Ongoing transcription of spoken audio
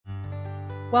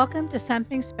Welcome to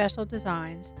Something Special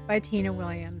Designs by Tina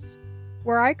Williams,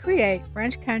 where I create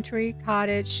French country,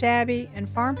 cottage, shabby, and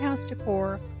farmhouse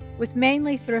decor with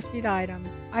mainly thrifted items.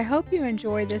 I hope you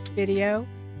enjoy this video,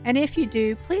 and if you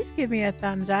do, please give me a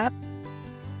thumbs up,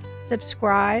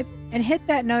 subscribe, and hit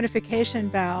that notification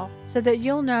bell so that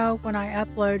you'll know when I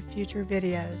upload future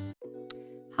videos.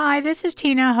 Hi, this is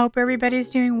Tina. Hope everybody's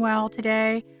doing well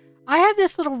today. I have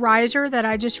this little riser that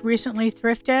I just recently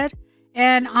thrifted,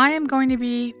 and I am going to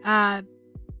be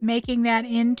making that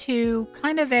into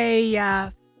kind of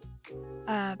a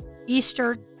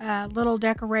Easter little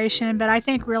decoration, but I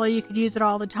think really you could use it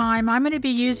all the time. I'm going to be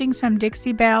using some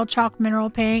Dixie Bell chalk mineral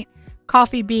paint,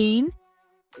 coffee bean,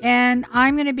 and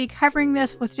I'm going to be covering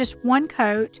this with just one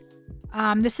coat.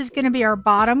 This is going to be our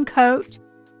bottom coat.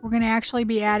 We're going to actually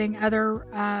be adding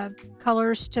other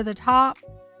colors to the top.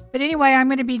 But anyway, I'm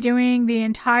going to be doing the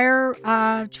entire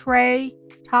tray,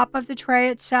 top of the tray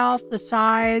itself, the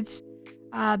sides,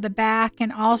 the back,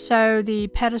 and also the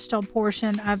pedestal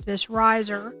portion of this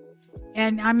riser.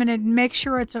 And I'm going to make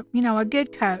sure it's a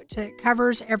good coat. So it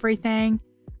covers everything,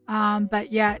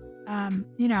 but yet,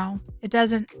 it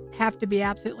doesn't have to be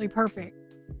absolutely perfect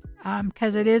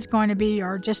because it is going to be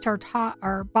our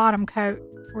bottom coat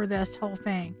for this whole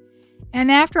thing. And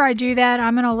after I do that,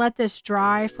 I'm going to let this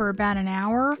dry for about an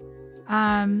hour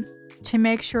to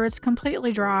make sure it's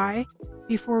completely dry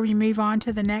before we move on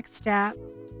to the next step.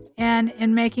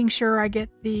 And making sure I get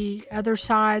the other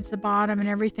sides, the bottom and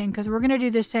everything, because we're going to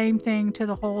do the same thing to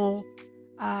the whole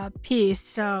piece.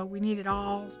 So we need it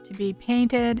all to be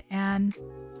painted and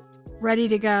ready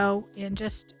to go in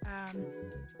just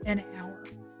an hour.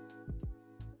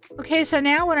 Okay, so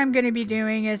now what I'm going to be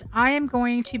doing is I am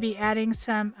going to be adding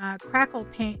some crackle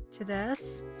paint to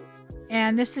this.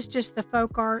 And this is just the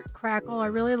folk art crackle. I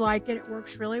really like it. It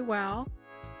works really well.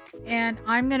 And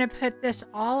I'm going to put this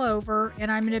all over,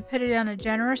 and I'm going to put it in a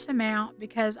generous amount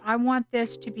because I want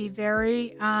this to be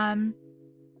very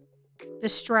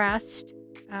distressed.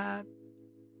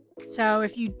 So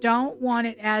if you don't want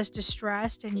it as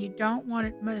distressed and you don't want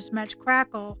it as much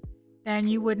crackle, then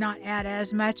you would not add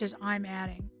as much as I'm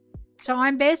adding. So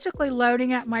I'm basically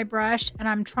loading up my brush, and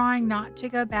I'm trying not to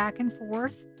go back and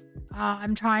forth.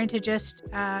 I'm trying to just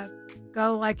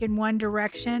go like in one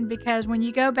direction, because when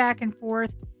you go back and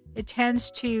forth, it tends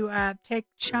to take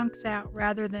chunks out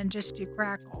rather than just do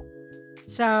crackle.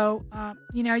 So,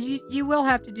 you will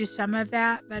have to do some of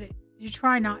that, but you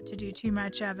try not to do too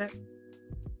much of it.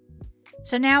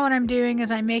 So now what I'm doing is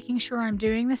I'm making sure I'm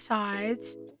doing the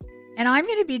sides. And I'm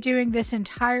going to be doing this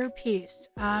entire piece.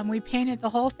 We painted the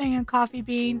whole thing in coffee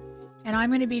bean, and I'm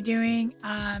going to be doing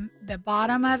the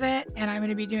bottom of it, and I'm going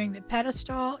to be doing the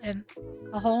pedestal and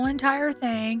the whole entire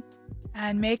thing,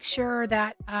 and make sure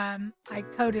that I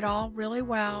coat it all really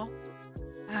well.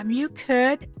 You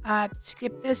could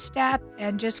skip this step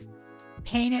and just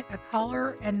paint it a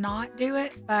color and not do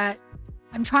it, but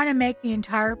I'm trying to make the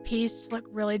entire piece look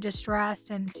really distressed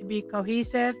and to be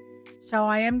cohesive. So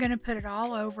I am going to put it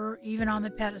all over, even on the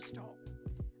pedestal.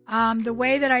 The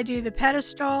way that I do the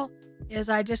pedestal is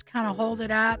I just kind of hold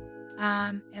it up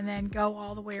and then go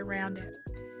all the way around it.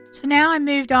 So now I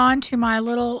moved on to my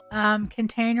little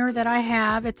container that I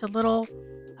have. It's a little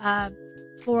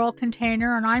floral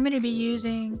container, and I'm going to be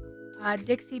using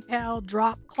Dixie Bell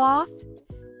drop cloth.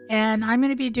 And I'm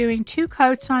going to be doing 2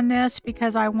 coats on this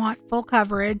because I want full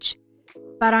coverage.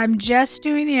 But I'm just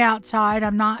doing the outside.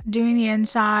 I'm not doing the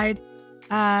inside.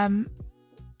 I'm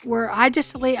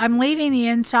leaving the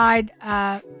inside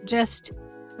just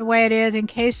the way it is in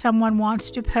case someone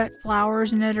wants to put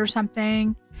flowers in it or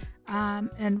something,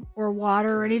 or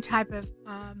water or any type of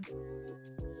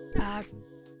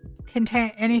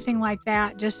contain anything like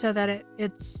that, just so that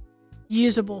it's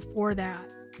usable for that.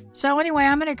 So anyway,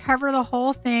 I'm going to cover the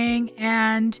whole thing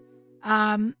and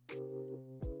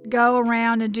go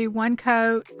around and do one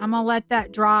coat. I'm going to let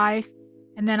that dry,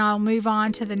 and then I'll move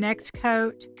on to the next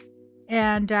coat,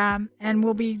 and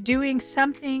we'll be doing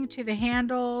something to the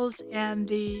handles and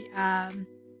the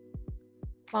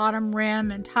bottom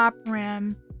rim and top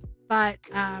rim, but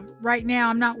right now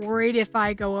I'm not worried if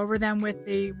I go over them with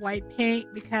the white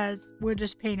paint, because we'll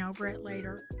just paint over it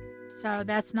later, so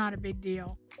that's not a big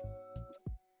deal.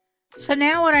 So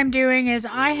now what I'm doing is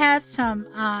I have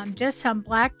just some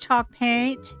black chalk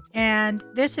paint, and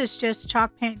this is just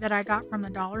chalk paint that I got from the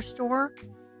dollar store,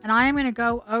 and I am going to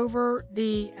go over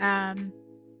the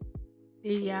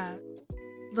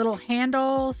little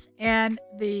handles and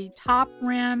the top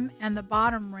rim and the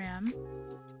bottom rim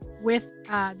with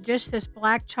just this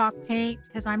black chalk paint,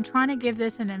 because I'm trying to give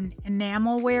this an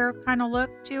enamel wear kind of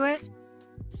look to it.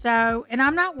 So, and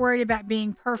I'm not worried about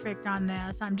being perfect on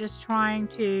this. I'm just trying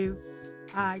to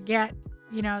get,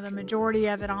 the majority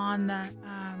of it on the,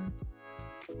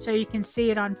 so you can see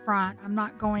it on front. I'm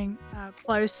not going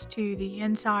close to the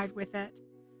inside with it.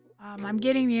 I'm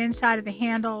getting the inside of the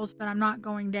handles, but I'm not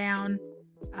going down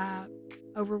uh,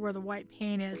 over where the white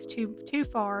paint is too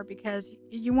far, because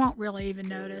you won't really even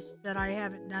notice that I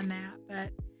haven't done that.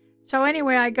 But so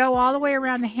anyway, I go all the way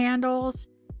around the handles,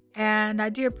 and I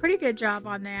do a pretty good job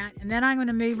on that. And then I'm going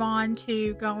to move on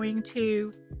to going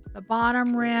to the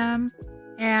bottom rim.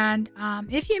 And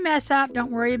if you mess up,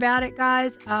 don't worry about it,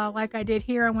 guys. Like I did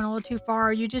here, I went a little too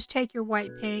far. You just take your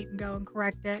white paint and go and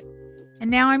correct it. And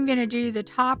now I'm going to do the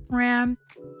top rim.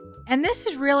 And this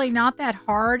is really not that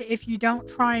hard if you don't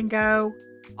try and go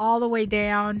all the way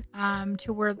down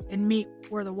to where and meet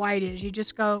where the white is. You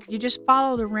just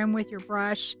follow the rim with your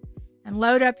brush and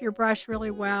load up your brush really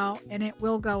well, and it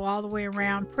will go all the way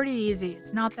around pretty easy.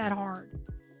 It's not that hard.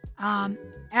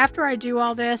 After I do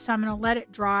all this, I'm going to let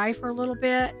it dry for a little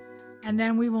bit, and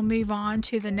then we will move on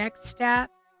to the next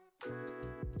step.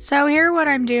 So here what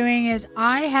I'm doing is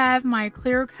I have my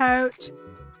clear coat,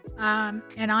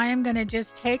 and I am going to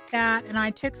just take that, and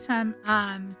I took some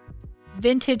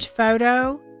vintage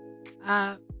photo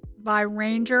by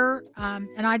Ranger,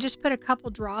 and I just put a couple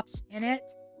drops in it.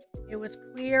 It was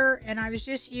clear, and I was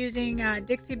just using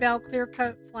Dixie Bell clear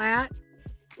coat flat,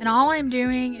 and all I'm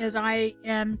doing is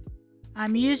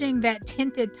I'm using that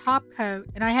tinted top coat,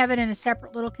 and I have it in a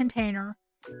separate little container,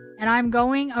 and I'm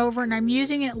going over and I'm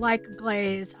using it like a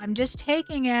glaze. I'm just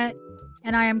taking it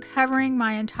and I am covering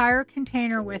my entire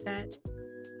container with it.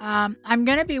 I'm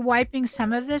going to be wiping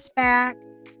some of this back,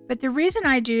 but the reason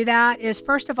I do that is,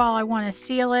 first of all, I want to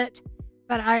seal it,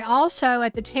 but I also,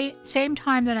 at the same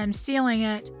time that I'm sealing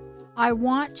it, I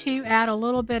want to add a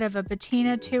little bit of a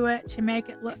patina to it to make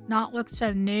it not look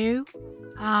so new.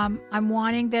 I'm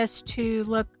wanting this to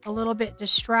look a little bit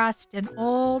distressed and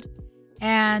old,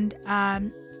 and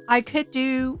I could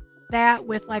do that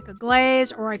with like a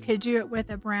glaze, or I could do it with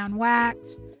a brown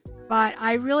wax, but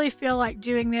I really feel like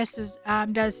doing this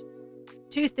does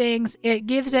two things. It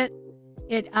gives it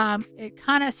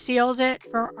kind of seals it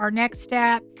for our next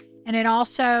step, and it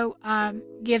also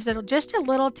gives it just a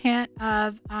little tint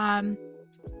of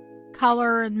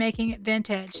color and making it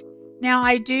vintage. Now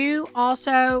I do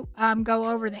also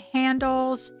go over the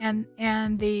handles and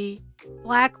the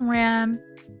black rim,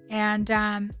 and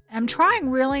I'm trying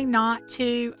really not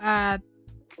to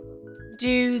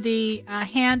do the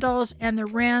handles and the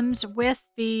rims with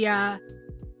the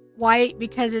white,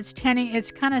 because it's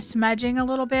kind of smudging a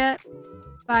little bit.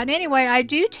 But anyway, I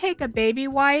do take a baby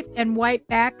wipe and wipe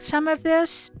back some of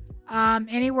this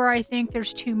anywhere I think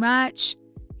there's too much,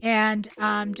 and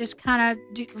just kind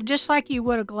of just like you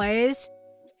would a glaze.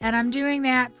 And I'm doing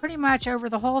that pretty much over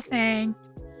the whole thing,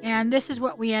 and this is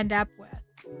what we end up with.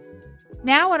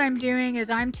 Now what I'm doing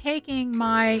is I'm taking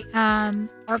my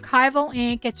archival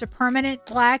ink. It's a permanent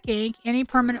black ink. Any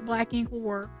permanent black ink will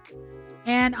work.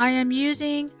 And I am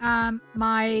using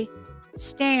my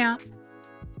stamp.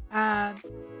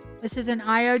 This is an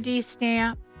IOD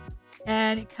stamp,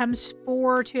 and it comes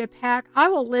 4 to a pack. I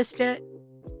will list it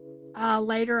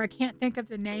later. I can't think of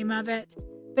the name of it.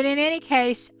 But in any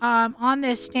case, on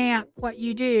this stamp, what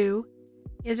you do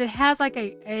is it has like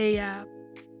a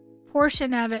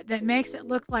portion of it that makes it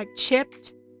look like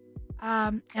chipped,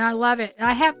 and I love it.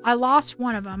 I lost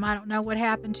one of them. I don't know what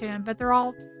happened to him, but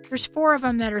there's 4 of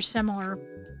them that are similar.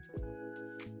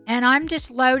 And I'm just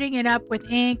loading it up with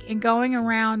ink and going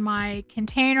around my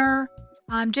container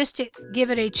just to give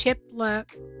it a chipped look.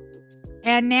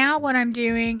 And now what I'm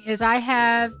doing is I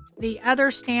have the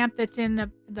other stamp that's in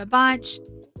the bunch,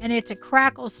 and it's a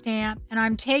crackle stamp, and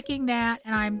I'm taking that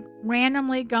and I'm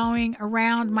randomly going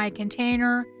around my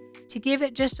container to give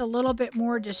it just a little bit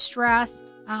more distress,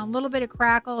 a little bit of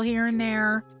crackle here and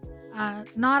there,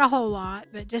 not a whole lot,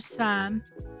 but just some.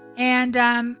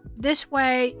 And this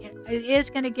way it is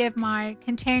going to give my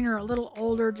container a little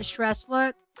older, distressed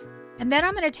look. And then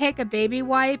I'm going to take a baby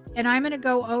wipe and I'm going to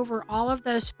go over all of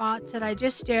those spots that I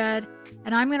just did,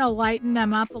 and I'm going to lighten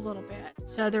them up a little bit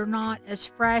so they're not as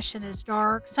fresh and as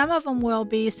dark. Some of them will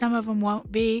be, some of them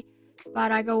won't be,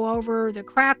 but I go over the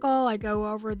crackle, I go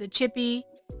over the chippy,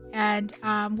 and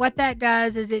what that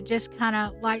does is it just kind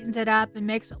of lightens it up and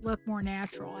makes it look more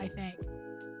natural, I think.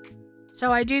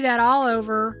 So I do that all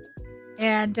over,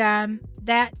 and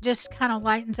that just kind of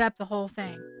lightens up the whole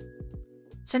thing.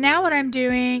 So now what I'm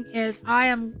doing is I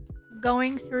am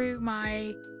going through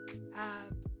my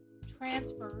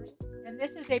transfers, and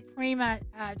this is a Prima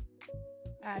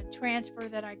transfer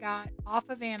that I got off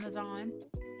of Amazon,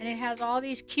 and it has all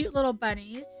these cute little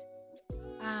bunnies.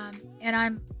 And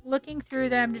I'm looking through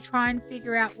them to try and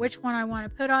figure out which one I want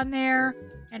to put on there.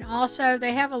 And also,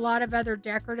 they have a lot of other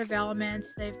decorative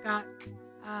elements. They've got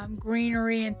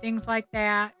greenery and things like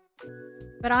that.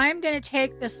 But I'm going to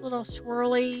take this little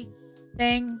swirly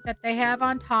thing that they have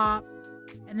on top,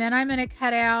 and then I'm going to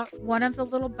cut out one of the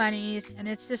little bunnies, and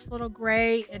it's this little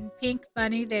gray and pink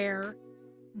bunny there,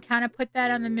 and kind of put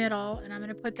that in the middle, and I'm going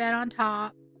to put that on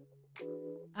top.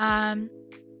 And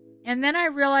then I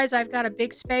realized I've got a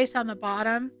big space on the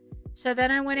bottom, so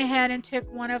then I went ahead and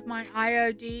took one of my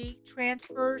IOD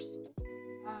transfers,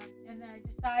 and then I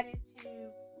decided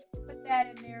to put that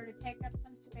in there to take up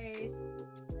some space.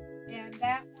 And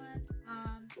that one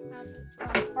comes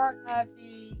from part of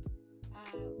the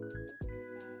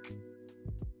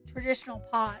traditional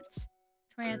pots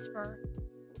transfer.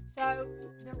 So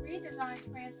the redesigned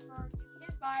transfer, you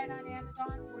can buy it on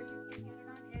Amazon or you can get it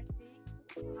on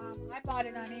Etsy. I bought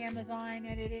it on Amazon,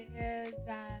 and it is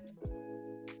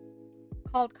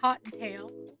called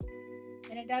Cottontail,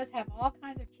 and it does have all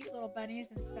kinds of cute little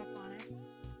bunnies and stuff on it.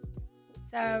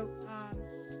 So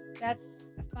that's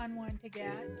a fun one to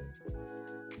get.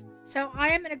 So I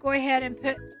am going to go ahead and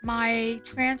put my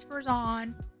transfers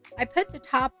on. I put the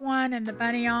top one and the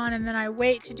bunny on, and then I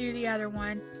wait to do the other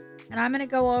one. And I'm going to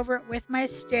go over it with my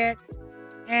stick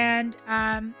and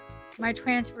my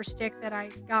transfer stick that I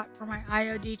got for my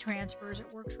IOD transfers.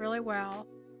 It works really well.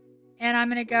 And I'm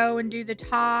going to go and do the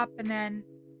top. And then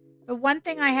the one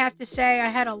thing I have to say, I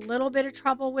had a little bit of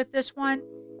trouble with this one,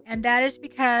 and that is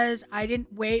because I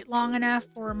didn't wait long enough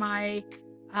for my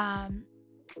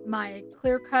my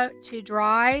clear coat to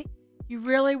dry. You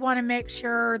really want to make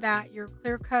sure that your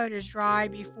clear coat is dry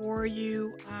before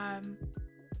you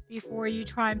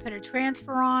try and put a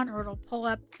transfer on, or it'll pull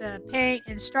up the paint.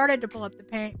 And started to pull up the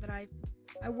paint, but I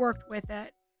worked with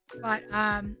it. But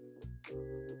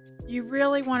you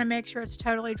really want to make sure it's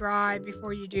totally dry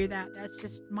before you do that. That's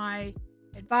just my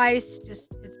advice.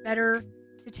 Just it's better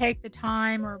to take the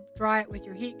time or dry it with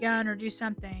your heat gun or do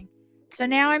something. So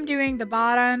now I'm doing the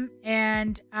bottom,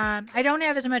 and I don't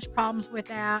have as much problems with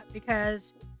that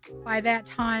because by that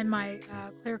time my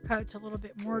clear coat's a little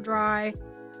bit more dry,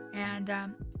 and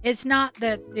it's not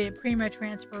that the Primo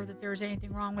transfer that there's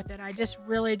anything wrong with it. I just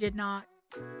really did not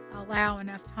allow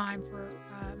enough time for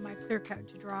my clear coat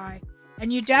to dry.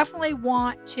 And you definitely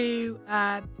want to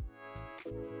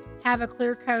have a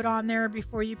clear coat on there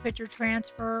before you put your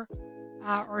transfer,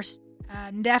 or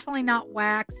definitely not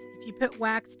wax. If you put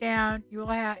wax down, you will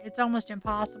have, it's almost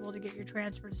impossible to get your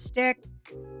transfer to stick.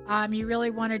 You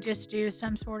really want to just do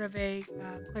some sort of a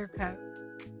clear coat.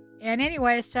 And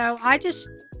anyway, so I just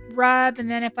rub,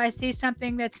 and then if I see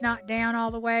something that's not down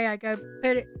all the way, I go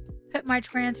put my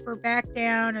transfer back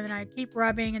down, and then I keep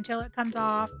rubbing until it comes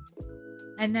off,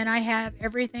 and then I have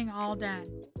everything all done.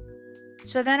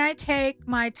 So then I take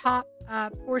my top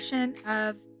portion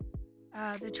of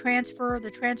the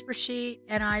transfer sheet,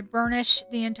 and I burnish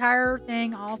the entire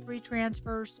thing, all three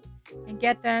transfers, and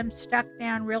get them stuck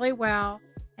down really well.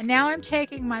 And now I'm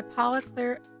taking my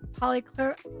polycrylic, I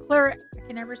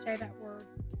can never say that word,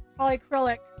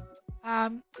 polycrylic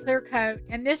clear coat,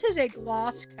 and this is a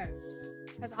gloss coat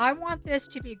because I want this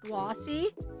to be glossy,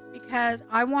 because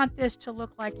I want this to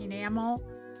look like enamel,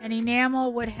 and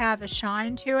enamel would have a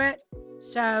shine to it.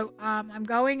 So I'm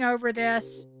going over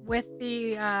this with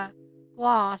the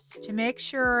gloss to make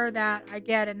sure that I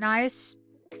get a nice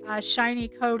shiny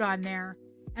coat on there.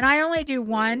 And I only do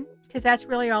one because that's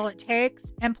really all it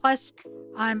takes. And plus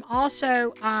I'm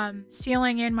also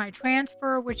sealing in my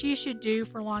transfer, which you should do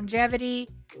for longevity,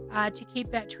 to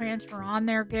keep that transfer on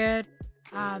there good.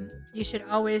 You should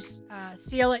always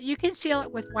seal it. You can seal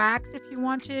it with wax if you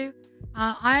want to.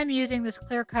 I'm using this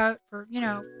clear coat for,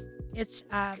 it's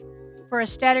for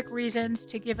aesthetic reasons,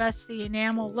 to give us the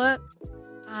enamel look.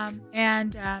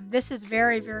 And this is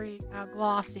very, very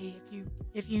glossy.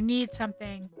 If you need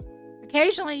something,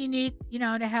 occasionally you need,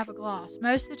 to have a gloss.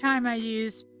 Most of the time I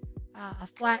use a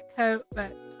flat coat,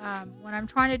 but when I'm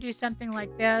trying to do something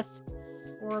like this,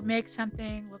 or make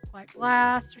something look like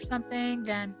glass or something,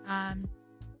 then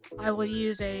I will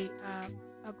use a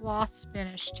gloss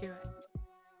finish to it.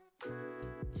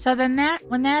 So then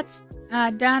when that's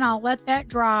done, I'll let that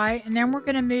dry, and then we're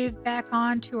going to move back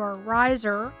on to our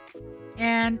riser.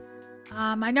 And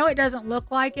I know it doesn't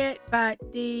look like it, but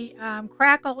the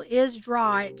crackle is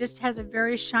dry. It just has a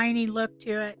very shiny look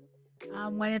to it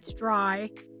when it's dry.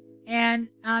 And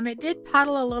it did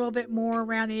puddle a little bit more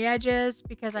around the edges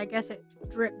because I guess it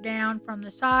dripped down from the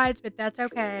sides, but that's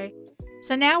okay.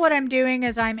 So now what I'm doing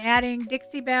is I'm adding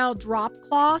Dixie Bell drop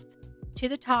cloth to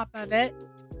the top of it.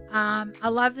 I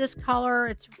love this color.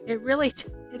 It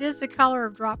is the color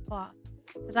of drop cloth.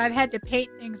 because I've had to paint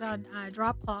things on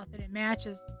drop cloth and it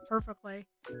matches perfectly.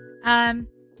 Um,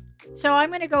 so I'm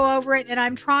going to go over it, and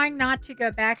I'm trying not to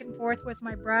go back and forth with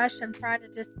my brush. I'm trying to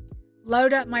just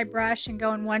load up my brush and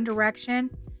go in one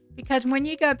direction, because when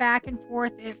you go back and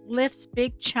forth, it lifts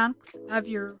big chunks of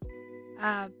your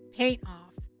paint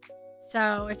off.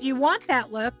 So if you want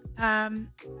that look,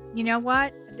 you know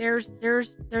what? There's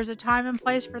a time and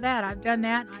place for that. I've done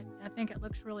that, and I think it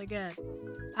looks really good.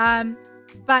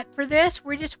 But for this,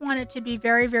 we just want it to be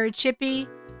very, very chippy.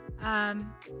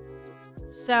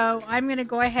 So I'm going to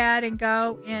go ahead and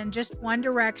go in just one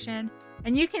direction.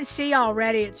 And you can see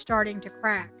already it's starting to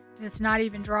crack. It's not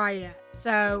even dry yet.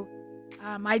 So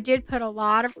I did put a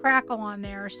lot of crackle on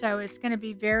there. So it's going to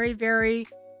be very, very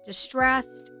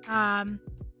distressed.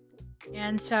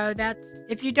 And so that's,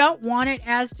 if you don't want it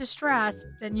as distressed,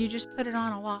 then you just put it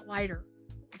on a lot lighter.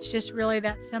 It's just really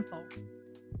that simple.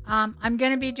 I'm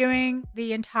going to be doing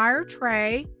the entire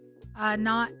tray,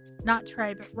 not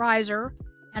tray, but riser.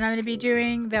 And I'm going to be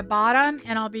doing the bottom,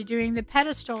 and I'll be doing the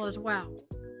pedestal as well.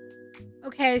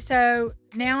 Okay, so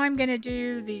now I'm going to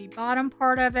do the bottom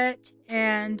part of it,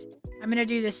 and I'm going to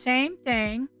do the same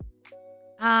thing.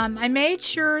 I made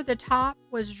sure the top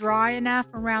was dry enough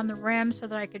around the rim so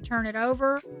that I could turn it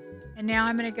over. And now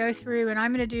I'm going to go through and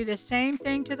I'm going to do the same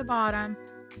thing to the bottom,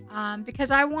 because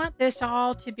I want this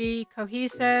all to be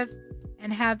cohesive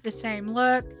and have the same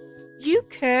look. You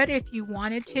could, if you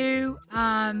wanted to,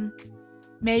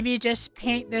 maybe just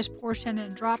paint this portion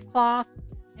in drop cloth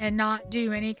and not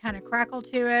do any kind of crackle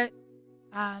to it.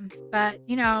 But,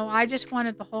 you know, I just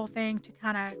wanted the whole thing to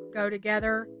kind of go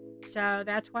together. So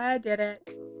that's why I did it.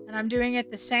 And I'm doing it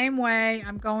the same way.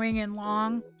 I'm going in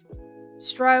long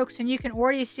strokes, and you can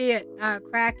already see it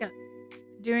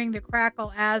doing the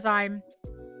crackle as I'm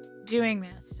doing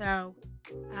this. So,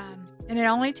 and it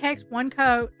only takes one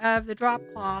coat of the drop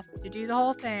cloth to do the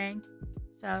whole thing.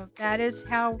 So that is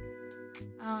how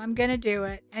I'm going to do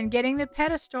it. And getting the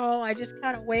pedestal, I just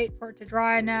kind of wait for it to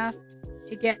dry enough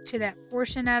to get to that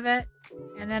portion of it.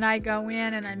 And then I go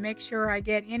in and I make sure I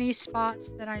get any spots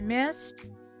that I missed.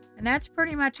 And that's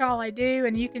pretty much all I do.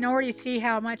 And you can already see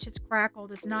how much it's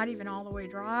crackled. It's not even all the way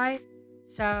dry.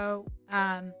 So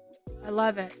I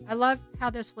love it. I love how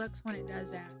this looks when it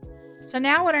does that. So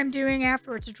now what I'm doing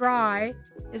after it's dry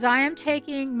is I am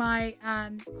taking my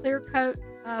clear coat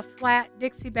flat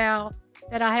Dixie Bell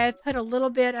that I have put a little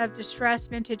bit of Distress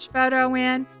Vintage Photo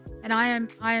in, and I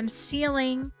am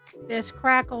sealing this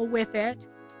crackle with it.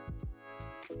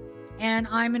 And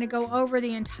I'm going to go over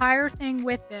the entire thing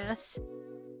with this.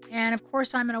 And of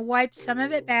course I'm going to wipe some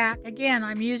of it back. Again,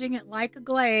 I'm using it like a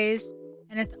glaze,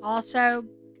 and it's also,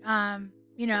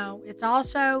 you know, it's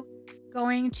also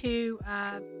going to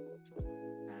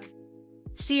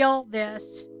seal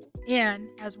this in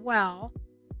as well.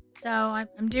 So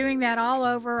I'm doing that all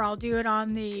over. I'll do it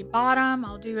on the bottom.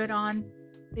 I'll do it on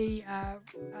the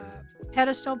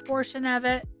pedestal portion of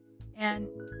it. And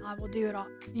I will do it all,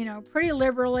 you know, pretty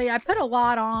liberally. I put a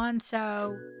lot on,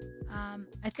 so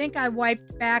I think I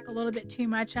wiped back a little bit too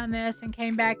much on this and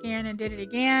came back in and did it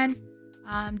again,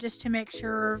 just to make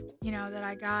sure, you know, that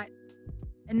I got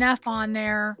enough on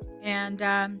there. And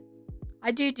I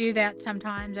do that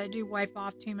sometimes. I do wipe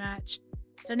off too much.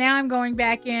 So now I'm going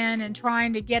back in and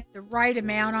trying to get the right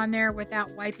amount on there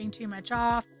without wiping too much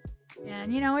off.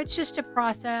 And, you know, it's just a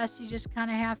process. You just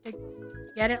kind of have to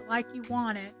get it like you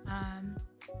want it.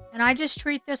 And I just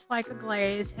treat this like a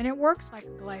glaze, and it works like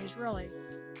a glaze, really.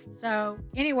 So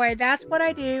anyway, that's what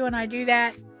I do, and I do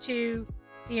that to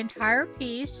the entire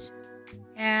piece.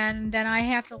 And then I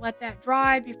have to let that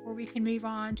dry before we can move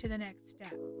on to the next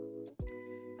step.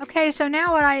 Okay, so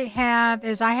now what I have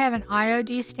is I have an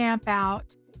IOD stamp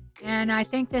out, and I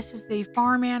think this is the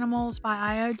Farm Animals by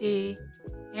IOD,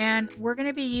 and we're going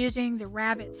to be using the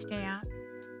rabbit stamp.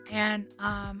 And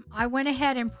I went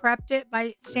ahead and prepped it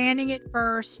by sanding it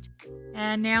first,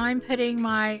 and now I'm putting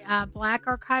my black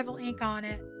archival ink on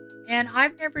it. And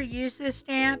I've never used this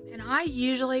stamp, and I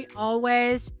usually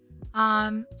always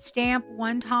stamp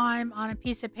one time on a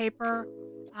piece of paper,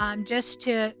 just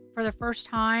for the first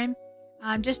time.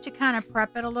 Just to kind of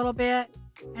prep it a little bit.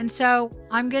 And so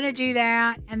I'm going to do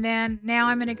that. And then now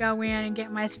I'm going to go in and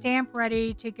get my stamp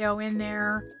ready to go in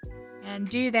there and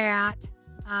do that.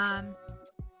 And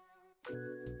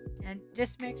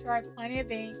just make sure I have plenty of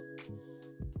ink.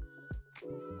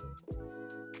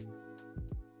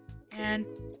 And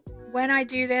when I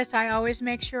do this, I always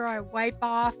make sure I wipe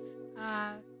off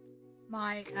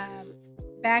my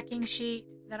backing sheet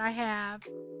that I have,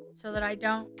 so that I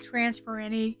don't transfer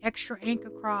any extra ink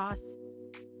across.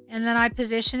 And then I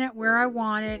position it where I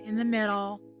want it in the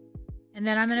middle. And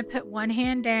then I'm going to put one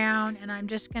hand down, and I'm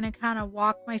just going to kind of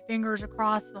walk my fingers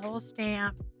across the whole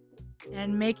stamp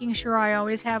and making sure I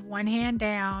always have one hand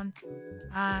down,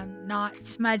 not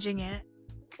smudging it.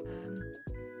 And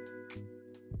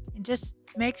just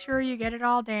make sure you get it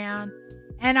all down.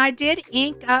 And I did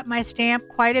ink up my stamp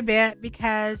quite a bit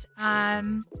because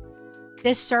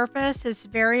this surface is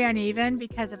very uneven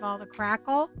because of all the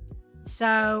crackle.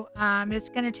 So it's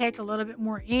going to take a little bit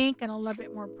more ink and a little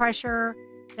bit more pressure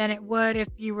than it would if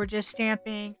you were just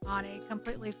stamping on a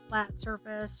completely flat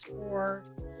surface, or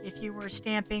if you were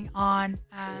stamping on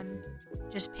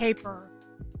just paper.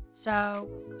 So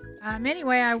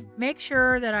anyway, I make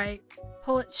sure that I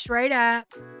pull it straight up,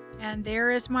 and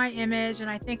there is my image, and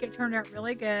I think it turned out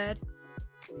really good.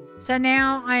 So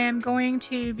now I am going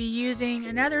to be using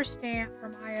another stamp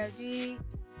from IOD,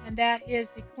 and that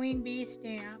is the Queen Bee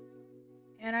stamp.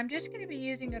 And I'm just going to be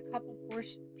using a couple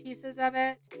pieces of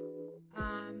it.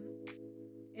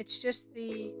 It's just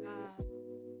the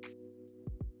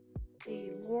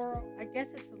laurel, I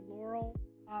guess it's the laurel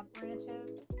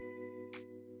branches.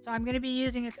 So I'm going to be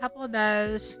using a couple of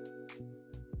those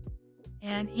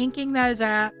and inking those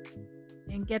up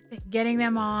and getting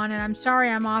them on. And I'm sorry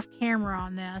I'm off camera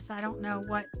on this. I don't know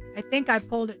what, I think I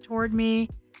pulled it toward me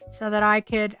so that I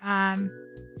could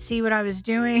see what I was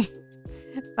doing.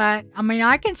 But I mean,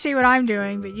 I can see what I'm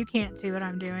doing, but you can't see what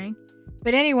I'm doing.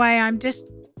 But anyway, I'm just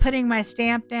putting my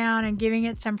stamp down and giving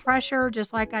it some pressure,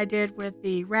 just like I did with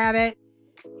the rabbit.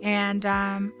 And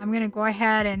I'm going to go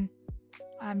ahead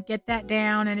and get that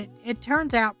down, and it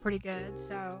turns out pretty good.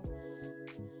 So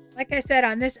like I said,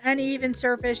 on this uneven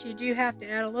surface, you do have to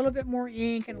add a little bit more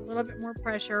ink and a little bit more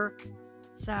pressure.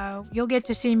 So you'll get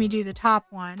to see me do the top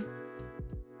one.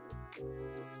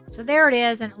 So there it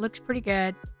is, and it looks pretty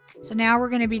good. So now we're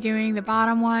going to be doing the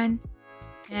bottom one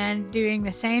and doing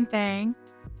the same thing.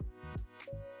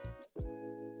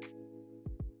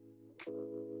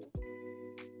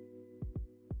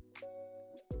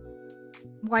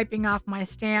 Wiping off my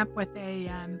stamp with a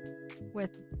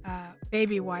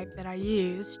baby wipe that I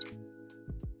used.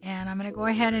 And I'm going to go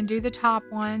ahead and do the top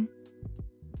one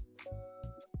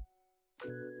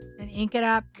and ink it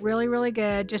up really, really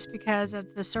good, just because of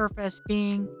the surface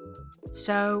being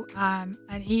so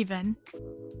uneven.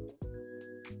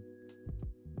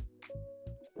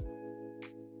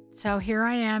 So here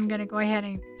I am going to go ahead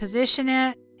and position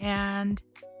it, and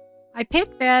I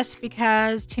picked this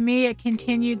because to me it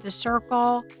continued the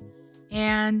circle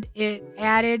and it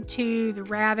added to the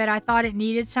rabbit. I thought it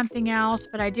needed something else,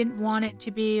 but I didn't want it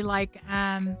to be like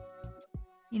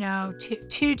you know,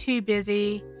 too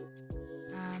busy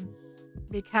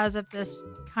because of this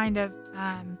kind of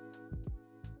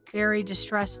very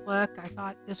distressed look. I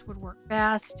thought this would work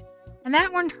best. And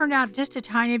that one turned out just a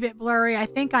tiny bit blurry. I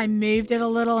think I moved it a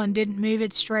little and didn't move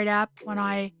it straight up when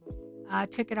I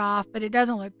took it off, but it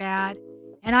doesn't look bad.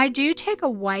 And I do take a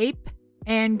wipe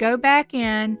and go back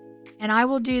in, and I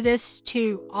will do this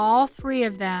to all three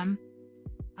of them.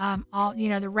 All, you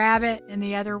know, the rabbit and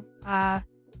the other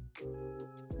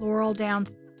laurel down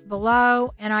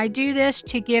below. And I do this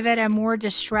to give it a more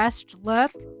distressed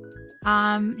look.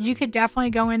 You could definitely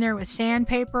go in there with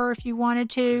sandpaper if you wanted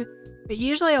to, but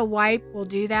usually a wipe will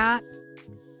do that.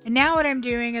 And now what I'm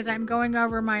doing is I'm going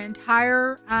over my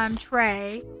entire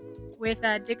tray with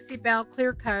a Dixie Bell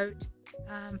clear coat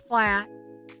flat,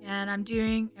 and I'm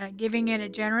doing giving it a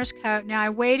generous coat. Now I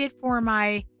waited for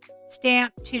my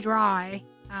stamp to dry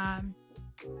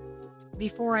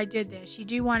before I did this. You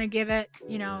do want to give it,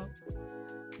 you know,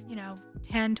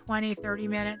 10, 20, 30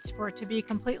 minutes for it to be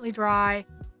completely dry.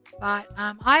 But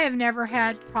I have never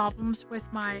had problems with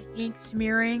my ink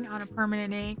smearing on a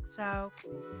permanent ink. So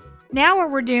now what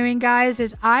we're doing, guys,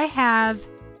 is I have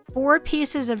 4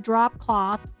 pieces of drop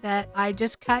cloth that I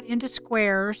just cut into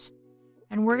squares,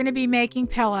 and we're going to be making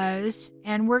pillows,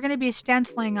 and we're going to be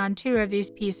stenciling on 2 of these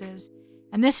pieces.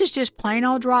 And this is just plain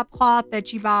old drop cloth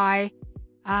that you buy,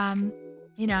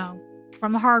 you know,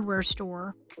 from the hardware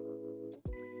store.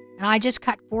 And I just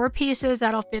cut 4 pieces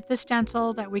that'll fit the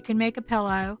stencil that we can make a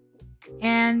pillow.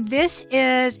 And this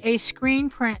is a screen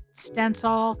print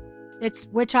stencil,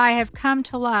 which I have come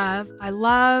to love. I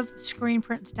love screen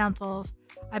print stencils.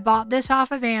 I bought this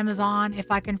off of Amazon. If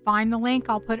I can find the link,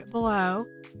 I'll put it below.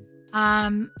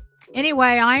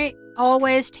 Anyway, I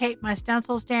always tape my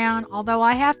stencils down, although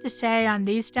I have to say on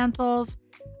these stencils,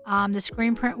 the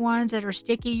screen print ones that are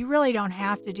sticky, you really don't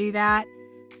have to do that.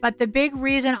 But the big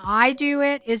reason I do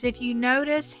it is if you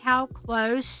notice how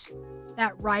close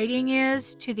that writing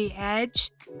is to the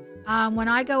edge. When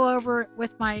I go over it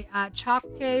with my chalk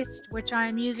paste, which I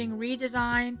am using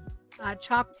Redesign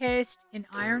chalk paste in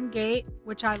Iron Gate,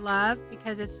 which I love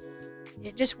because it's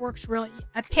it just works really.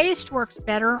 A paste works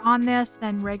better on this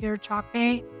than regular chalk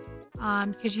paint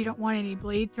because you don't want any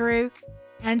bleed through.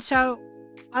 And so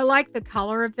I like the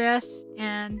color of this,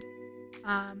 and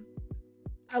I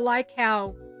like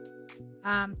how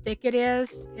thick it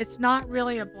is. It's not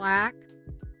really a black.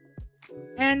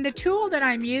 And the tool that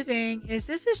I'm using is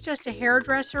just a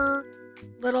hairdresser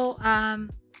little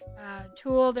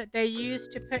tool that they use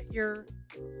to put your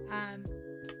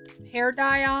hair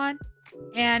dye on,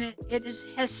 and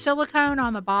has silicone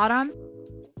on the bottom.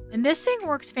 And this thing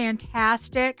works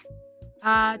fantastic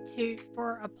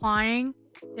for applying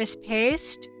this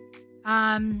paste.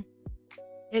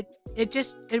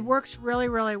 It works really,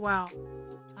 really well.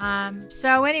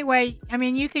 So anyway, I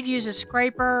mean, you could use a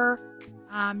scraper,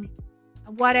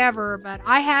 whatever, but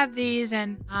I have these,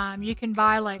 and you can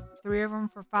buy like 3 of them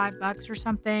for $5 or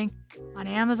something on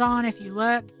Amazon if you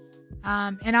look.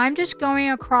 And I'm just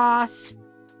going across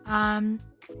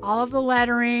all of the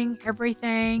lettering,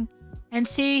 everything, and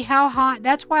see how hot.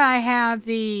 That's why I have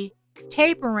the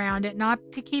tape around it, not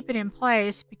to keep it in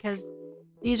place because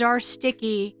these are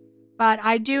sticky, but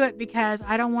I do it because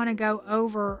I don't want to go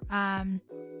over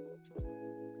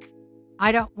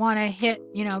I don't want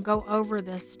to go over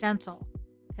the stencil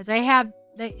because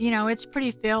it's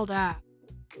pretty filled up.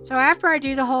 So after I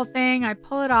do the whole thing, I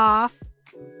pull it off,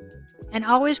 and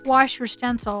always wash your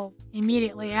stencil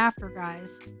immediately after,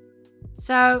 guys.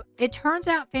 So it turns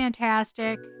out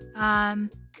fantastic. I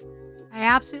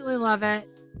absolutely love it.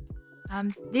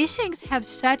 These things have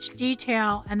such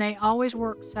detail, and they always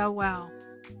work so well.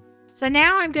 So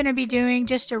now I'm going to be doing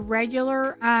just a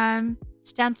regular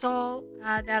stencil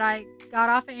that I got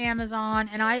off of Amazon,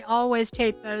 and I always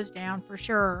tape those down for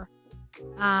sure.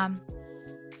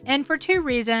 And for 2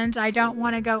 reasons. I don't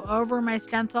want to go over my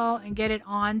stencil and get it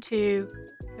onto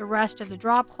the rest of the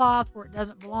drop cloth where it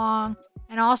doesn't belong,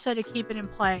 and also to keep it in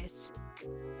place.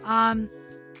 And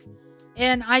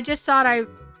I just thought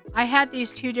I had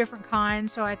these 2 different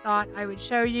kinds, so I thought I would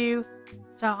show you.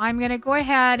 So I'm going to go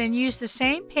ahead and use the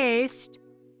same paste,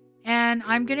 and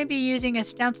I'm going to be using a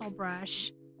stencil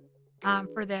brush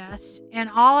for this. And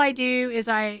all I do is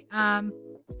I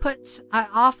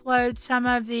offload some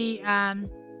of the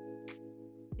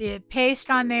paste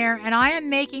on there, and I am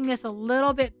making this a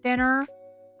little bit thinner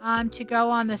to go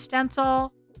on the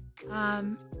stencil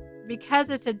because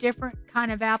it's a different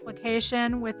kind of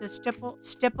application with the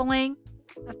stippling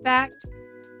effect.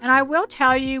 And I will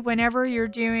tell you, whenever you're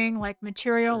doing like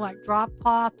material like drop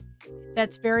cloth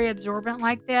that's very absorbent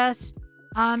like this,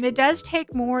 it does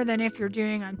take more than if you're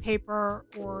doing on paper,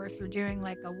 or if you're doing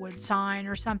like a wood sign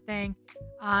or something.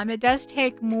 It does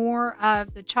take more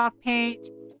of the chalk paint,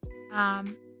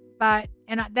 but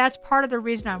that's part of the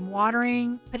reason I'm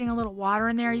putting a little water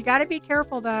in there. You got to be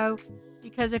careful though,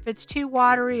 because if it's too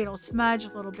watery, it'll smudge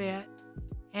a little bit.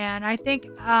 And I think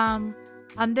on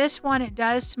this one, it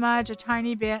does smudge a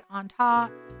tiny bit on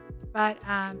top, but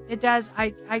it does.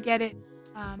 I get it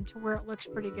to where it looks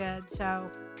pretty good. So,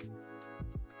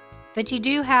 but you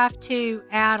do have to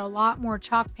add a lot more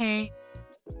chalk paint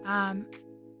on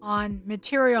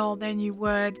material than you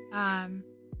would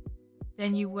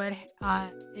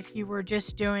if you were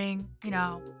just doing,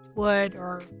 wood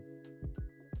or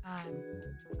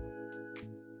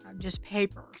just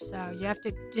paper. So you have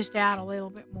to just add a little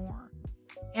bit more.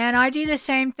 And I do the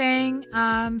same thing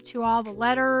to all the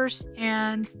letters,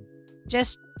 and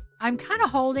I'm kind of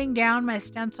holding down my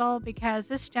stencil because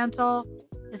this stencil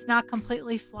is not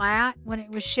completely flat. When it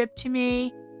was shipped to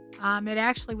me, it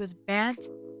actually was bent,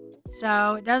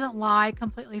 so it doesn't lie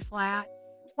completely flat.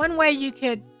 One way you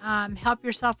could help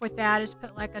yourself with that is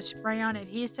put like a spray-on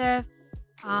adhesive,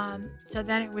 so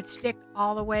then it would stick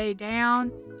all the way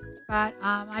down, but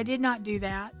I did not do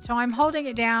that. So I'm holding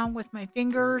it down with my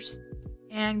fingers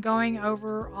and going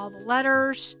over all the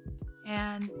letters,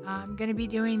 and I'm going to be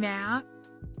doing that.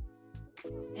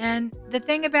 And the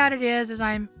thing about it is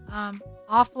I'm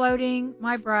offloading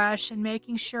my brush and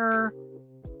making sure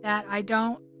that I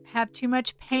don't have too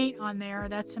much paint on there.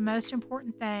 That's the most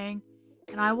important thing.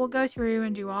 And I will go through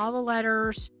and do all the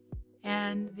letters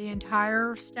and the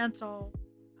entire stencil,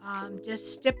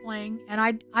 just stippling.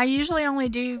 And I usually only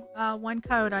do 1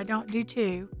 coat. I don't do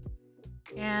 2.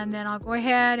 And then I'll go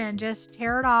ahead and just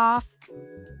tear it off.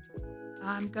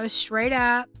 Go straight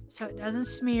up so it doesn't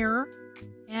smear.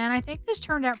 And I think this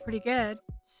turned out pretty good.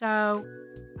 So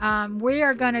we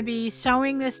are going to be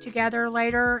sewing this together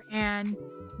later and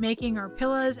making our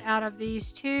pillows out of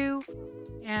these 2.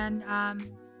 And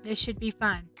this should be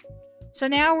fun. So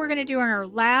now we're going to do our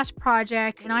last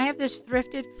project. And I have this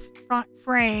thrifted front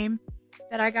frame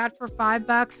that I got for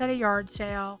 $5 at a yard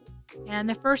sale. And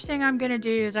the first thing I'm going to do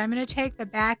is I'm going to take the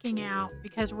backing out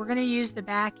because we're going to use the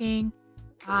backing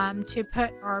to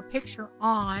put our picture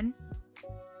on.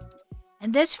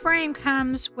 And this frame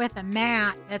comes with a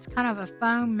mat that's kind of a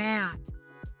foam mat.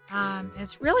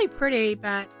 It's really pretty,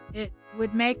 but it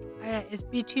would make it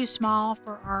be too small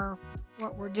for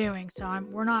what we're doing. So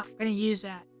we're not going to use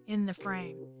that in the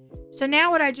frame. So now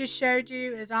what I just showed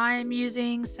you is I am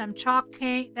using some chalk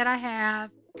paint that I have,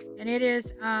 and it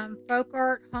is Folk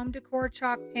Art Home Decor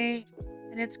chalk paint,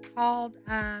 and it's called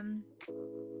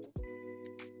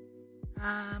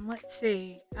let's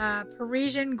see,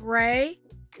 Parisian Gray.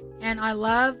 And I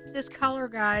love this color,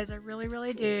 guys. I really,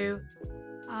 really do.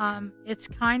 It's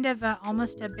kind of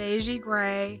almost a beigey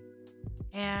gray,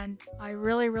 and I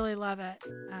really, really love it.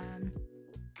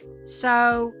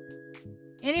 So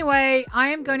anyway, I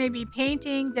am going to be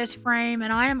painting this frame,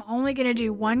 and I am only going to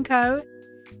do one coat,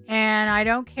 and I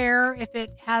don't care if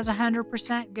it has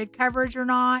 100% good coverage or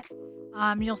not.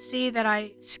 You'll see that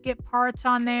I skip parts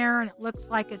on there, and it looks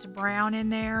like it's brown in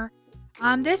there.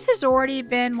 This has already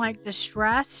been like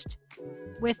distressed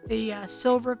with the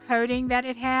silver coating that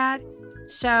it had,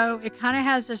 so it kind of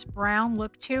has this brown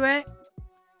look to it.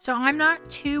 So I'm not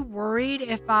too worried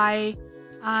if I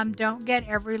don't get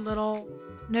every little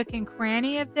nook and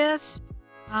cranny of this.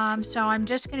 So I'm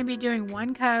just going to be doing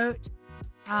one coat.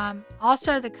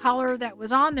 Also, the color that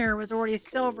was on there was already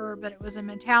silver, but it was a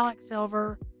metallic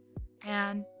silver,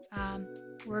 and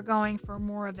we're going for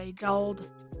more of a dulled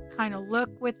kind of look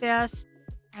with this.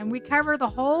 And we cover the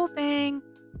whole thing,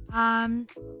 and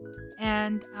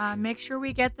make sure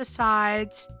we get the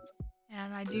sides,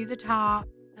 and I do the top.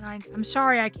 And I'm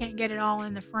sorry I can't get it all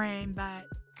in the frame, but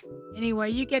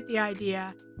anyway, you get the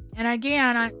idea. And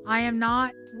again, I am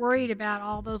not worried about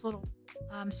all those little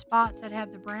spots that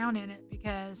have the brown in it,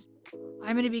 because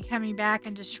I'm going to be coming back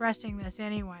and distressing this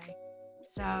anyway.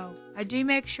 So I do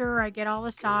make sure I get all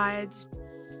the sides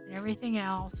and everything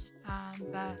else,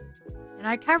 and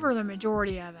I cover the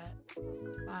majority of it.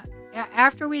 But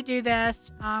after we do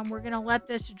this, we're going to let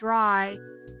this dry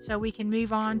so we can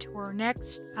move on to our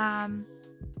next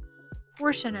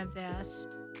portion of this.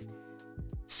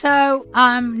 So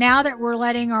now that we're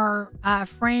letting our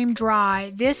frame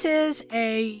dry, this is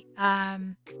it's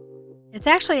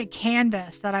actually a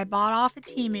canvas that I bought off of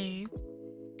Temu,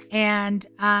 and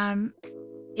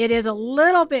it is a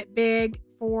little bit big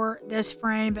for this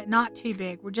frame, but not too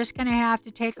big. We're just going to have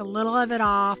to take a little of it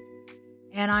off,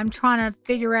 and I'm trying to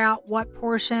figure out what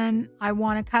portion I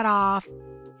want to cut off,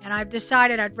 and I've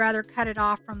decided I'd rather cut it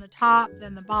off from the top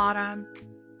than the bottom,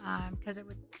 because it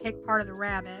would take part of the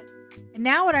rabbit. And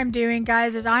now what I'm doing,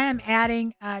 guys, is I am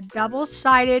adding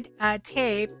double-sided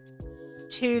tape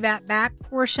to that back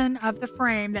portion of the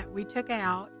frame that we took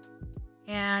out.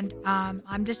 And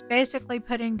I'm just basically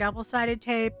putting double-sided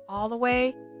tape all the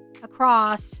way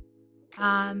across,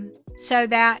 so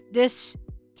that this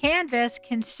canvas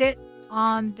can sit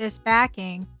on this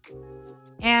backing.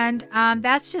 And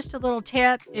that's just a little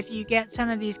tip. If you get some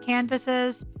of these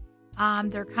canvases,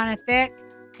 they're kind of thick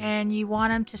and you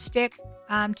want them to stick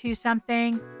to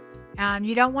something,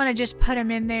 you don't want to just put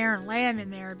them in there and lay them in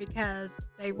there, because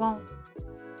they won't,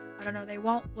 they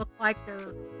won't look like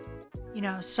they're,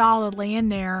 solidly in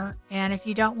there. And if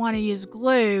you don't want to use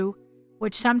glue,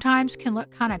 which sometimes can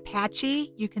look kind of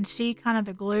patchy, you can see kind of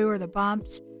the glue or the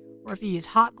bumps. Or if you use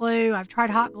hot glue, I've tried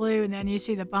hot glue, and then you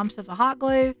see the bumps of the hot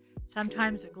glue.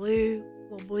 Sometimes the glue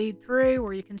will bleed through,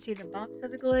 or you can see the bumps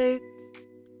of the glue.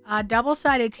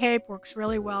 Double-sided tape works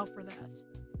really well for this.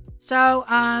 So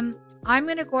I'm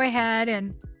going to go ahead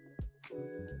and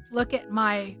look at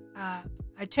my,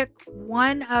 I took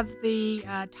one of the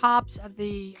tops of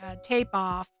the tape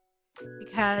off,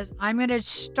 because I'm going to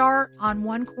start on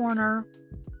one corner,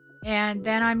 and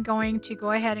then I'm going to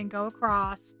go ahead and go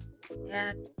across,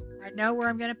 and I know where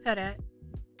I'm going to put it.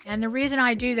 And the reason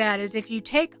I do that is if you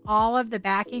take all of the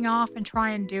backing off and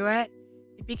try and do it,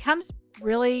 it becomes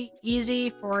really easy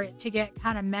for it to get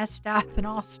kind of messed up and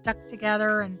all stuck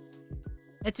together. And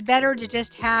it's better to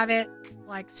just have it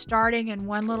like starting in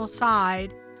one little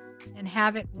side and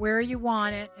have it where you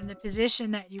want it, in the position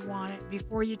that you want it,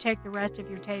 before you take the rest of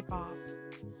your tape off.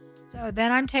 So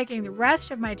then I'm taking the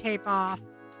rest of my tape off,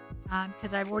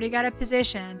 because I've already got a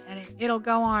position, and it'll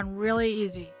go on really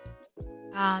easy.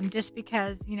 Just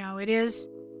because, it is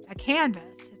a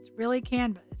canvas. It's really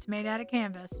canvas. It's made out of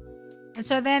canvas. And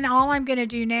so then all I'm going to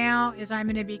do now is I'm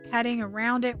going to be cutting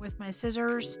around it with my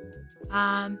scissors,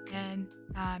 and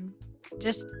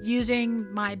just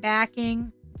using my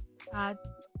backing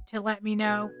to let me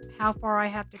know how far I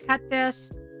have to cut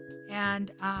this,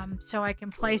 and so I can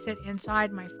place it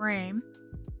inside my frame.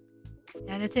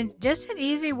 And it's just an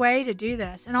easy way to do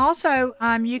this. And also,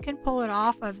 you can pull it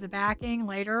off of the backing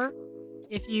later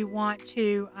if you want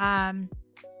to, add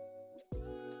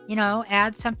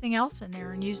something else in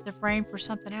there and use the frame for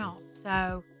something else.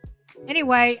 So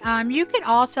anyway, you could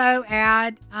also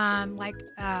add like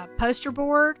a poster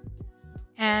board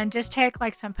and just take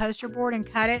like some poster board and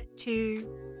cut it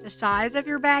to the size of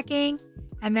your backing,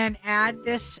 and then add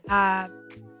this to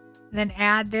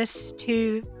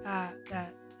the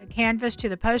canvas to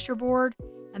the poster board,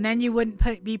 and then you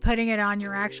wouldn't be putting it on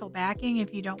your actual backing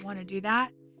if you don't want to do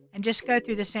that, and just go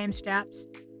through the same steps.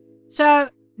 So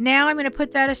now I'm going to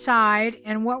put that aside,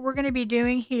 and what we're going to be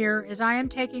doing here is I am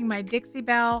taking my Dixie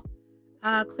Bell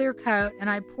clear coat,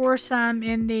 and I pour some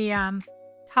in the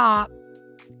top.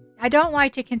 I don't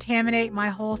like to contaminate my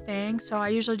whole thing, so I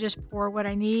usually just pour what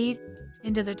I need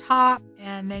into the top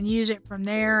and then use it from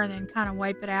there, and then kind of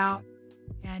wipe it out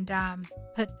and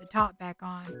put the top back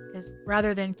on, because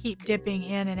rather than keep dipping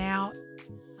in and out,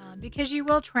 because you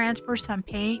will transfer some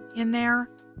paint in there.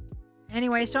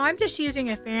 Anyway, so I'm just using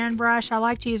a fan brush. I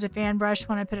like to use a fan brush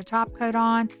when I put a top coat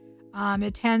on.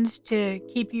 It tends to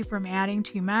keep you from adding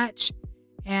too much,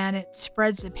 and it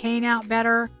spreads the paint out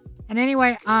better. And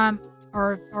anyway,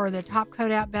 or the top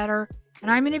coat out better. And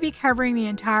I'm going to be covering the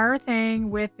entire thing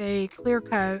with a clear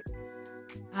coat,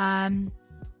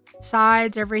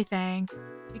 sides, everything,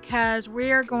 because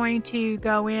we are going to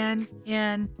go in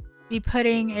and be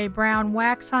putting a brown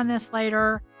wax on this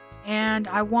later, and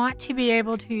I want to be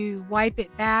able to wipe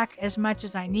it back as much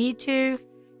as I need to.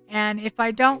 And if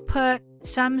I don't put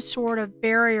some sort of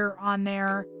barrier on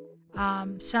there,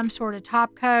 some sort of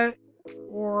top coat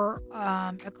or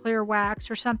a clear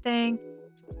wax or something,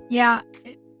 yeah,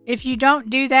 if you don't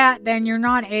do that, then you're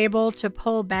not able to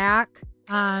pull back.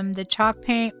 The chalk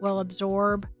paint will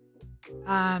absorb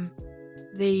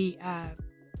the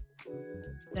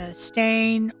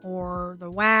stain or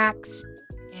the wax,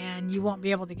 and you won't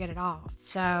be able to get it off.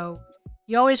 So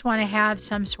you always want to have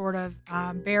some sort of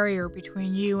barrier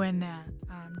between you and the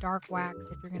dark wax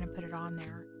if you're going to put it on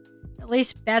there. At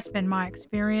least that's been my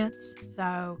experience.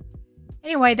 So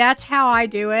anyway, that's how I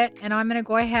do it, and I'm going to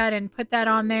go ahead and put that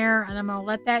on there, and I'm going to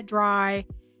let that dry,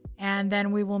 and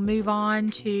then we will move on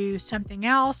to something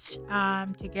else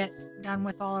to get done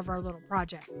with all of our little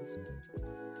projects.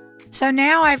 So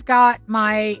now I've got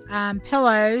my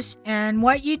pillows, and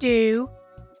what you do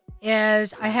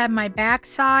is I have my back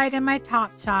side and my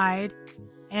top side,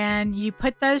 and you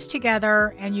put those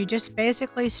together, and you just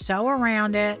basically sew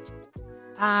around it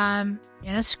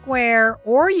in a square,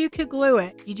 or you could glue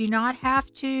it. You do not have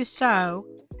to sew.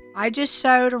 I just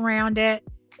sewed around it,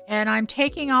 and I'm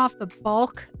taking off the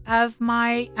bulk of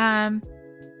my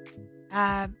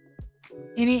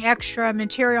any extra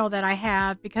material that I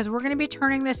have, because we're going to be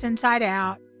turning this inside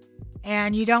out,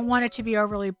 and you don't want it to be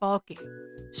overly bulky.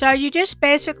 So you just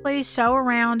basically sew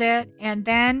around it, and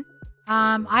then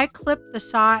I clip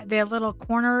the little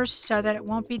corners so that it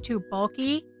won't be too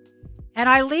bulky. And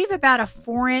I leave about a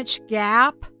 4-inch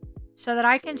gap so that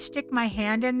I can stick my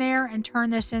hand in there and turn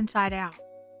this inside out.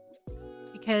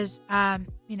 Because,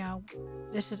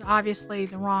 this is obviously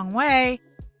the wrong way.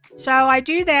 So I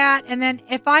do that, and then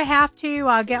if I have to,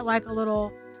 I'll get like a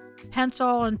little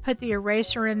pencil and put the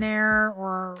eraser in there,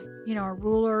 or, a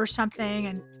ruler or something,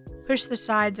 and push the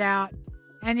sides out.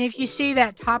 And if you see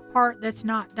that top part that's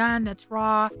not done, that's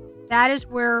raw, that is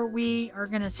where we are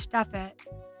going to stuff it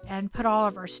and put all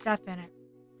of our stuff in it.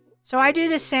 So I do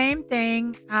the same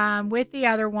thing with the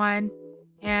other one,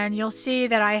 and you'll see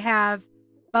that I have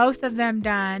both of them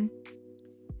done.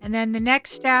 And then the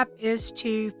next step is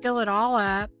to fill it all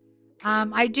up.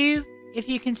 If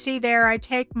you can see there, I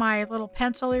take my little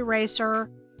pencil eraser,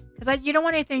 because you don't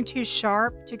want anything too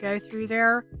sharp to go through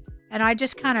there. And I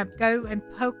just kind of go and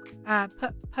poke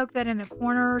that in the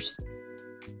corners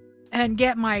and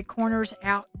get my corners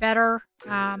out better.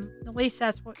 At least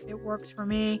that's what it works for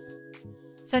me.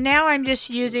 So now I'm just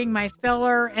using my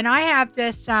filler, and I have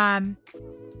this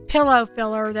pillow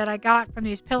filler that I got from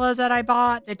these pillows that I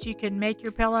bought, that you can make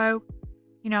your pillow,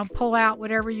 pull out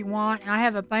whatever you want. And I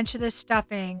have a bunch of this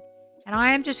stuffing, and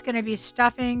I am just going to be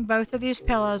stuffing both of these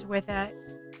pillows with it.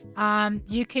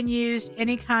 You can use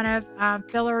any kind of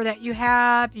filler that you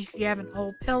have. If you have an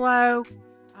old pillow,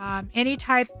 any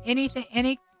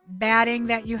batting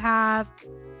that you have.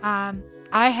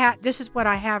 This is what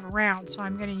I have around, so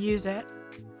I'm going to use it.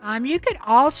 You could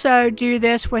also do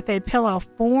this with a pillow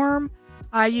form.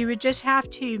 You would just have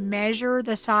to measure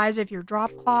the size of your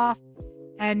drop cloth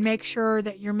and make sure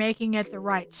that you're making it the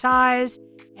right size.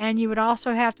 And you would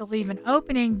also have to leave an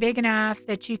opening big enough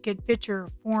that you could fit your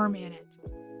form in it.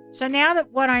 So now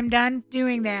that what I'm done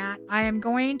doing that, I am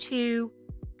going to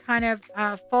kind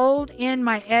of fold in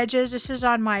my edges. This is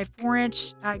on my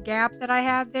 4-inch gap that I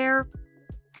have there.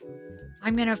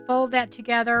 I'm going to fold that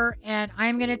together, and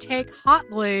I'm going to take hot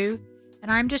glue,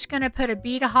 and I'm just going to put a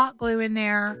bead of hot glue in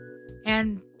there,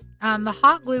 and the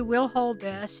hot glue will hold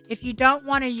this. If you don't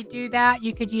want to do that,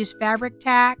 you could use fabric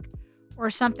tack or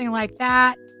something like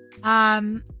that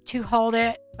to hold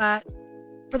it. But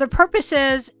for the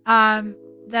purposes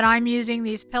that I'm using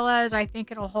these pillows, I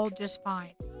think it'll hold just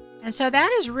fine. And so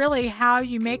that is really how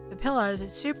you make the pillows.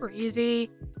 It's super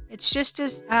easy. It's just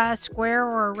a square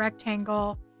or a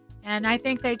rectangle. And I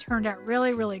think they turned out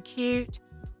really, really cute.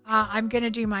 I'm going to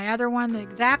do my other one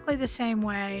exactly the same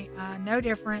way. No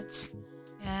difference.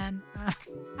 And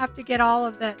have to get all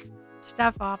of that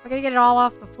stuff off. I got to get it all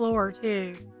off the floor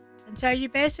too. And so you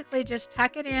basically just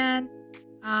tuck it in.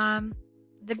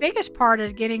 The biggest part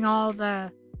is getting all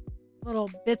the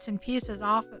little bits and pieces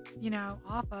off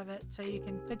of it so you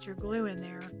can put your glue in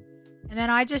there. And then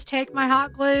I just take my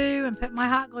hot glue and put my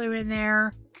hot glue in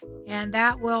there, and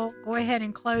that will go ahead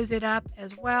and close it up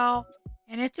as well.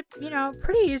 And it's a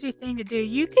pretty easy thing to do.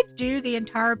 You could do the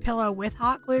entire pillow with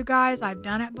hot glue, guys. I've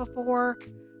done it before.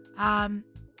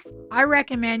 I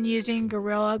recommend using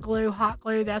Gorilla Glue hot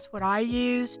glue. That's what I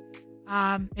use.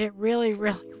 It really,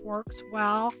 really works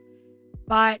well.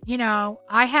 But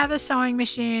I have a sewing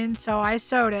machine, so I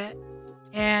sewed it.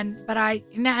 And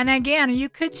again, you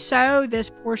could sew this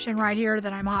portion right here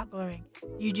that I'm hot gluing.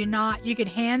 You could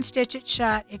hand stitch it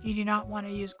shut if you do not want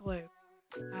to use glue.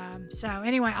 So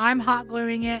anyway, I'm hot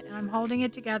gluing it and I'm holding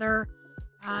it together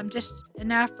just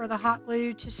enough for the hot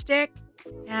glue to stick.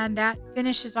 And that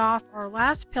finishes off our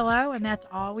last pillow, and that's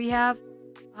all we have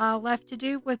left to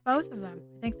do with both of them.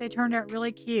 I think they turned out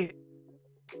really cute.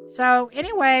 So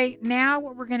anyway, now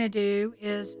what we're going to do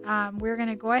is we're going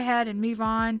to go ahead and move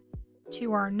on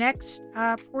to our next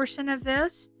portion of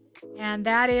this, and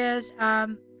that is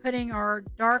putting our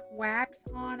dark wax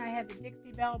on. I have the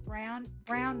Dixie Bell brown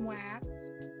wax,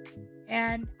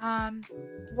 and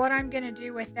what I'm going to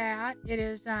do with that, it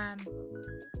is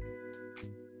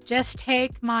just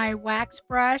take my wax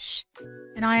brush,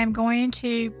 and I am going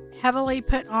to heavily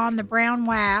put on the brown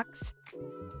wax.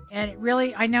 And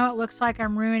I know it looks like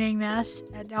I'm ruining this.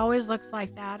 It always looks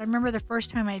like that. I remember the first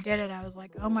time I did it, I was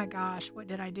like, oh my gosh, what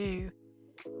did I do?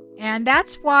 And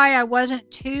that's why I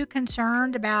wasn't too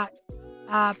concerned about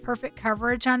perfect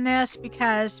coverage on this,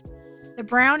 because the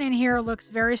brown in here looks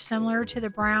very similar to the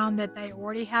brown that they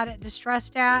already had it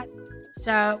distressed at.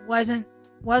 So it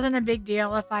wasn't a big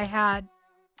deal if I had,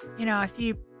 a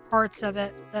few parts of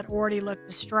it that already looked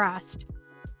distressed.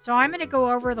 So I'm going to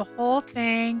go over the whole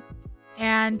thing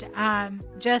and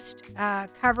just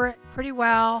cover it pretty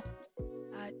well,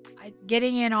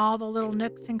 getting in all the little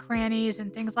nooks and crannies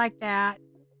and things like that.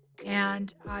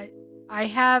 And I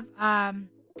have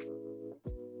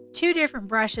 2 different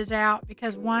brushes out,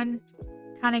 because one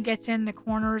kind of gets in the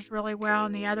corners really well,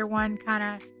 and the other one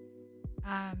kind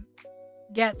of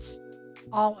gets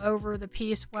all over the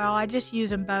piece well. I just use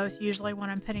them both usually when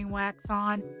I'm putting wax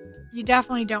on. You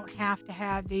definitely don't have to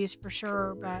have these for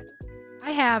sure, but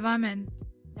I have them, and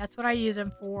that's what I use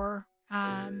them for.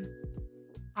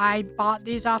 I bought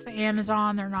these off of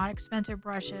Amazon. They're not expensive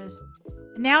brushes.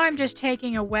 And now I'm just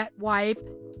taking a wet wipe,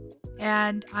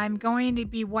 and I'm going to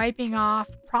be wiping off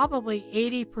probably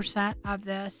 80% of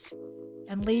this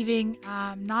and leaving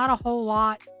not a whole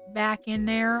lot back in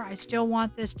there. I still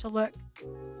want this to look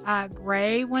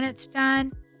gray when it's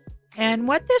done. And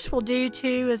what this will do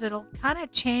too is it'll kind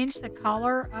of change the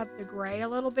color of the gray a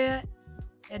little bit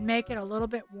and make it a little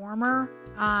bit warmer.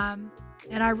 And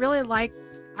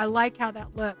I like how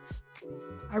that looks.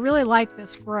 I really like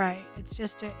this gray. It's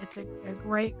just it's a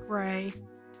great gray.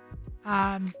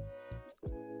 That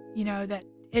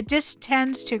it just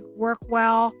tends to work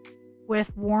well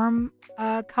with warm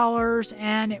colors,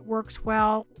 and it works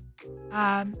well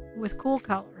with cool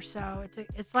colors. So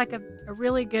it's like a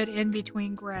really good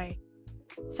in-between gray.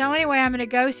 So anyway, I'm going to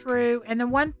go through, and the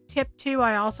one tip too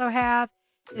I also have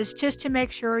is just to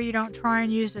make sure you don't try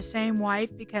and use the same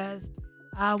wipe, because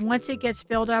once it gets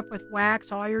filled up with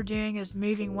wax, all you're doing is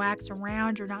moving wax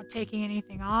around. You're not taking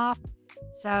anything off.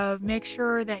 So make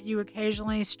sure that you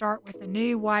occasionally start with a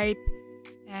new wipe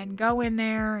and go in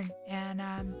there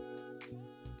and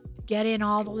get in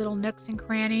all the little nooks and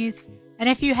crannies. And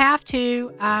if you have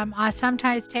to, I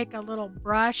sometimes take a little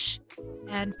brush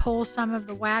and pull some of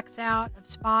the wax out of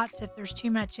spots if there's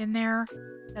too much in there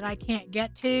that I can't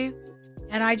get to.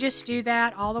 And I just do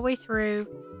that all the way through.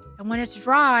 And when it's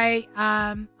dry,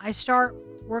 I start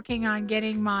working on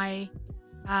getting my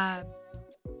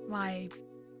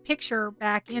picture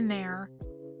back in there,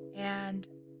 and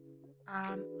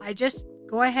I just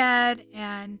go ahead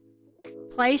and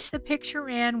place the picture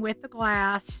in with the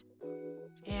glass.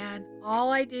 And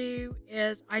all I do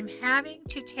is I'm having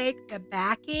to take the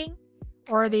backing,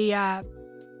 or the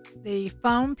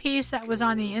foam piece that was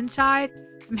on the inside.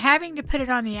 I'm having to put it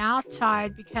on the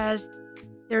outside because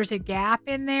there's a gap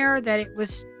in there that it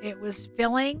was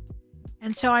filling,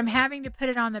 and so I'm having to put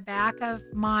it on the back of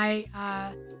my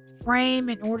frame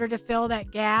in order to fill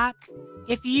that gap.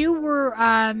 If you were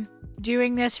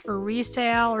doing this for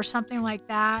resale or something like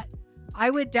that, I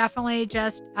would definitely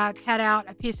just cut out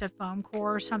a piece of foam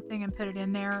core or something and put it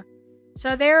in there.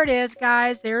 So there it is,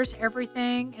 guys. There's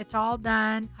everything. It's all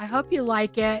done. I hope you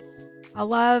like it. I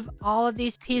love all of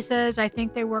these pieces. I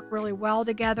think they work really well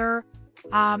together.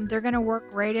 They're going to work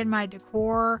great in my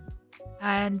decor.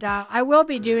 And I will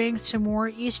be doing some more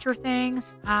Easter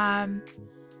things,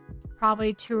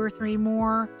 probably 2 or 3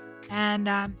 more, and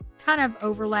kind of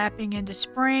overlapping into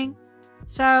spring.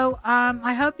 So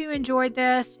I hope you enjoyed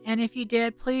this, and if you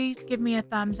did, please give me a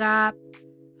thumbs up,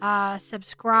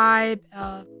 subscribe,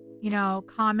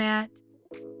 comment,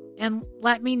 and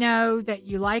let me know that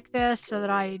you like this so that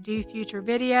I do future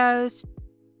videos.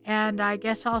 And I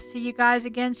guess I'll see you guys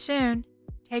again soon.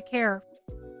 Take care.